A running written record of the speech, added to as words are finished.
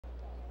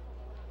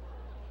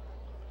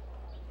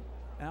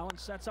Allen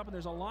sets up, and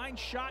there's a line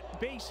shot,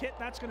 base hit.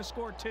 That's going to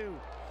score 2.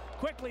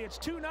 Quickly, it's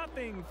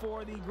 2-0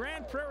 for the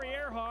Grand Prairie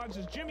AirHogs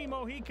as Jimmy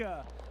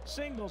Mojica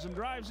singles and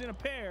drives in a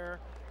pair,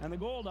 and the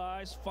Gold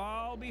Eyes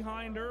fall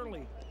behind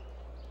early.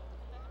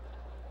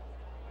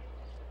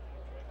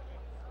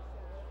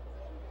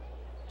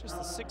 Just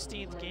the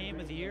 16th game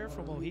of the year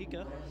for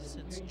Mojica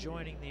since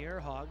joining the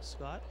AirHogs,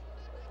 Scott.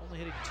 Only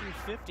hitting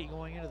 .250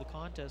 going into the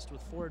contest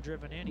with 4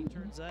 driven in. He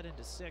turns that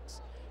into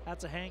 6.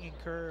 That's a hanging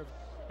curve,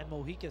 and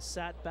Mojica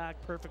sat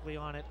back perfectly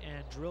on it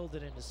and drilled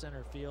it into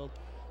center field.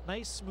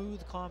 Nice,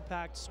 smooth,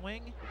 compact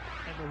swing,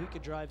 and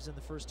Mojica drives in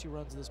the first 2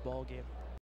 runs of this ball game.